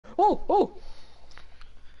oh.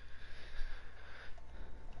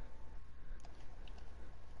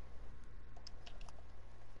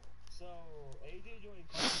 So AJ joined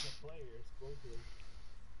Karma as a player, supposedly.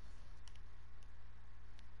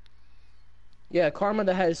 Yeah, Karma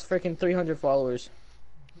that has freaking 300 followers.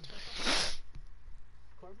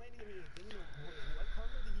 Karma ain't even a thing no more. What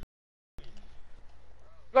Karma did he join?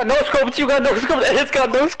 You got no scoped. You got no scoped. It's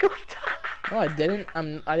got no scoped. No, I didn't. I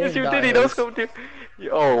Yes, didn't you die. did. He no scoped you.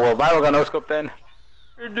 Oh well, Viral got no scoped then.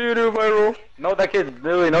 Dude, Viral. No, that kid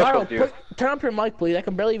literally no Viral, scoped you. turn up your mic, please. I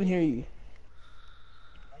can barely even hear you.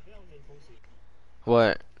 I think I was getting posted.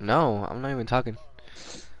 What? No, I'm not even talking.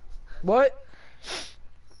 What?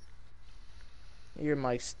 Your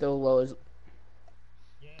mic's still low as.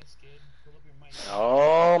 Yes, kid. Pull up your mic.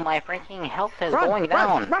 Oh, my freaking health is going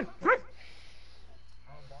down. Run. I'll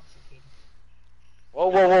box you, kid.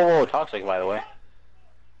 Whoa. Toxic, by the way.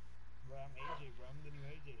 Bro, I'm AJ, bro. I'm the new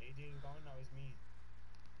AJ. AJ is gone, now it's me.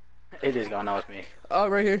 It is gone now. It's me. Oh,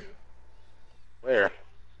 right here. Where?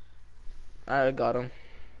 I got him.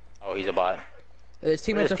 Oh, he's a bot. His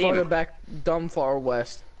teammates Where's are his team? farther back, dumb far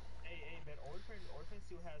west. Hey, but Orphan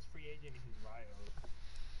still has free agent in his bio.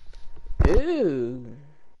 Ew.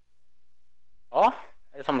 Oh, I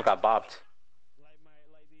guess someone got bopped. Like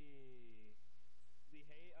the hey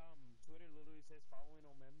Twitter literally says following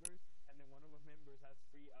all members, and then one of the members has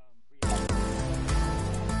free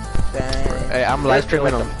Dang. Hey, I'm live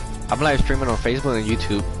streaming on Facebook and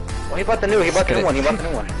YouTube. Oh, he bought the new one. He bought the new one.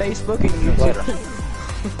 Facebook and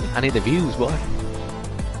YouTube. I need the views, boy.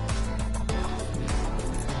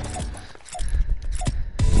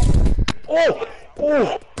 Oh!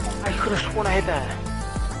 I could have sworn I hit that.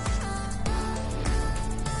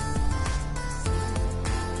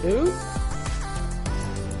 Who?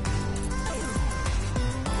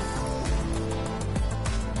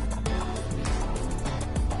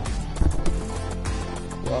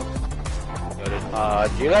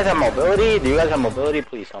 Do you guys have mobility?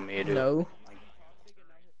 Please tell me you do. No.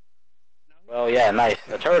 Well, yeah, nice.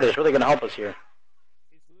 The turret is really gonna help us here.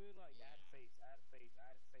 It's literally like add face in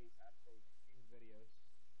videos.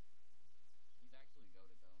 He's actually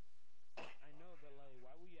goated though. I know, but like,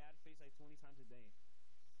 why would you add face like 20 times a day?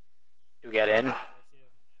 To get in. That's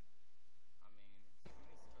it.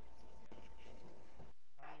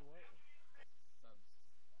 I mean, what?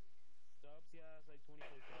 Subs, yeah, it's like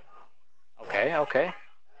 24K. Okay.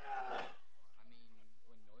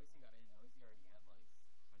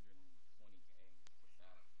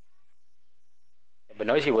 But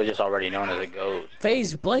Noisy was just already known as a goat.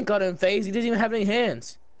 FaZe, blink on him, FaZe. He doesn't even have any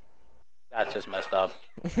hands. That's just messed up.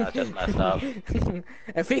 If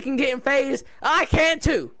he can get in FaZe, I can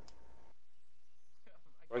too.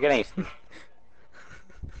 We're getting.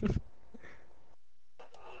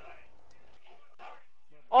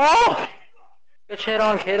 Oh! Good shit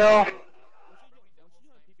on, kiddo. What's your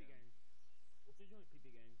joint PP gang? What's your joint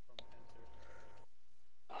PP gang from Tensor?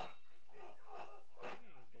 PP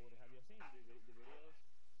gang is goated. Have you seen the videos?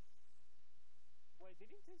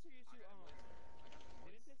 Wait,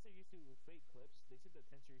 didn't Tensor used to fake clips? They said that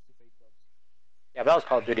Tensor used to fake clips. Yeah, but that was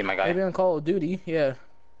Call of Duty, my guy. Maybe on Call of Duty, yeah.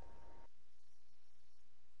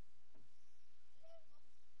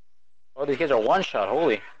 Oh, these kids are one shot.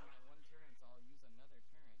 Holy.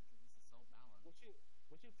 What's your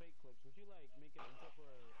fake clips? Would you like make an intro for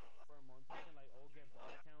a month and like all get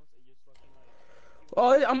bot accounts and just fucking like?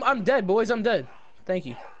 Oh, I'm dead, boys. I'm dead. Thank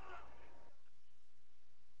you.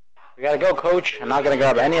 We gotta go, coach. I'm not gonna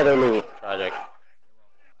grab any other loot. Tragic.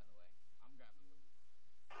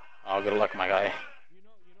 Oh, good luck, my guy. You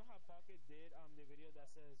know how Pocket did the video that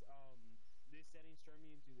says this settings turn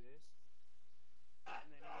me into this, and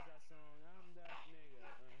then it was that song I'm that nigga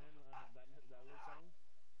that little song.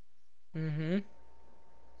 Mm-hmm.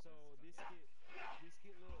 So this kid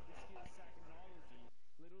Sacknology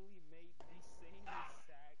literally made the same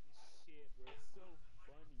exact shit, bro. It's so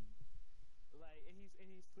funny. Like, and his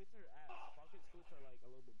splits are ass. Pocket splits are like a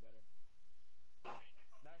little bit better.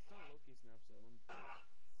 That song Loki snaps though.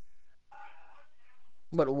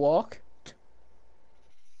 But walk?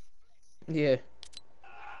 Yeah.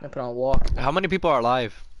 I put on walk. How many people are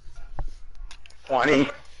live? 20.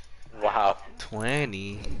 Wow.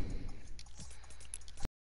 20.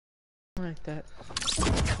 Like that. The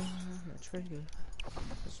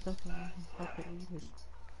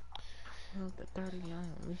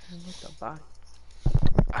 39 with the body.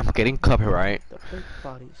 I'm getting copyright. The fake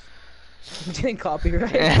bodies. I'm getting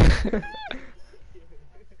copyright.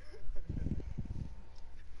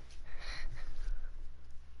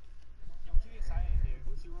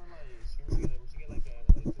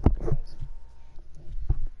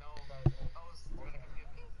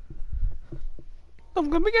 I'm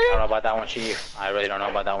gonna I don't know about that one, Chief. I really don't know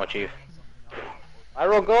about that one, Chief.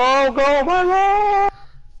 Viral, go, go, viral!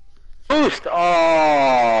 Boost!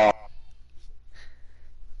 Oh!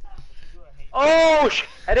 Oh,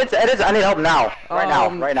 edits, I need help now.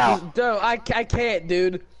 Right now. Dude, I can't,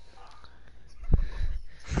 dude.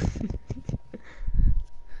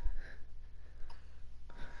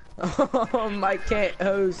 I can't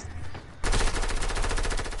host.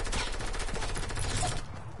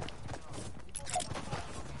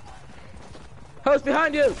 Host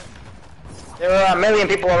behind you! There are a million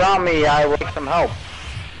people around me. I will need some help.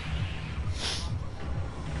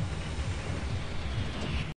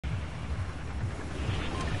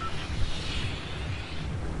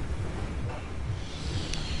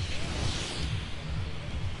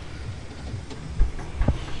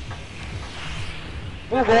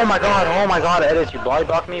 Ooh, oh my god, Edis, you blind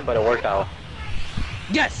blocked me, but it worked out.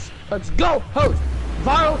 Yes! Let's go, host!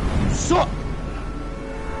 Viral, suck!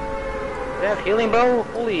 They have healing, bro?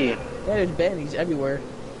 Holy. Yeah, there's bandies everywhere.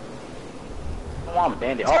 Come on,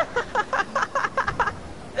 bandit. Oh.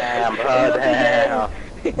 Damn, bro, damn.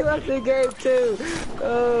 He left the game too!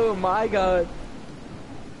 Oh my god.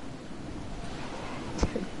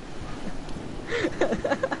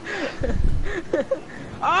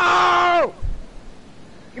 Oh!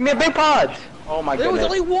 Give me a big pod! Oh my There goodness.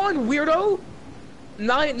 was only one, weirdo!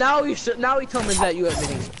 Now he told me that you have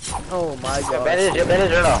minis. Oh my god. Bandage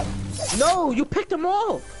or no? No, you picked them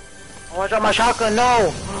all! Oh, I dropped my shotgun,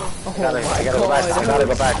 no! Oh I gotta go back, I gotta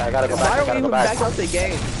go back, I gotta go back, Why I don't gotta we go even back. back up the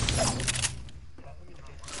game?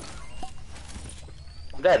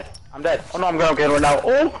 I'm dead. Oh no, I'm gonna get right now.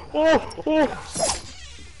 Oh!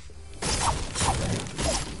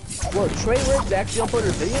 Whoa, Trey Riggs actually uploaded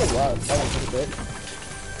a video? Wow, that was pretty good.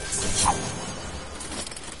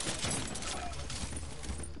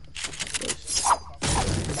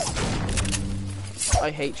 I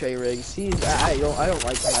hate Trey Riggs. I don't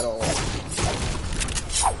like him at all.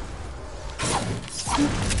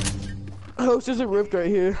 Host is a rift right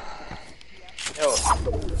here. Yo.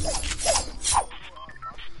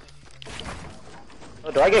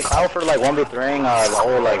 Oh, do I get clout for like 1v3ing the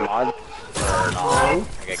whole like mod? Or no? I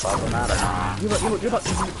get clout for that or nah?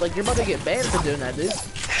 You're about to get banned for doing that, dude.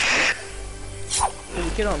 There's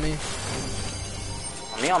a kid on me.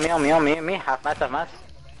 Me, half match.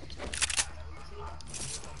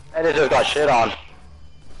 Edit just got shit on.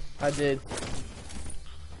 I did.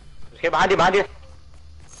 Okay, behind you.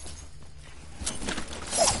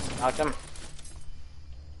 Knocked him.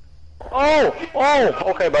 Oh,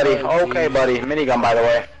 okay, buddy. Minigun, by the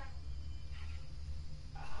way.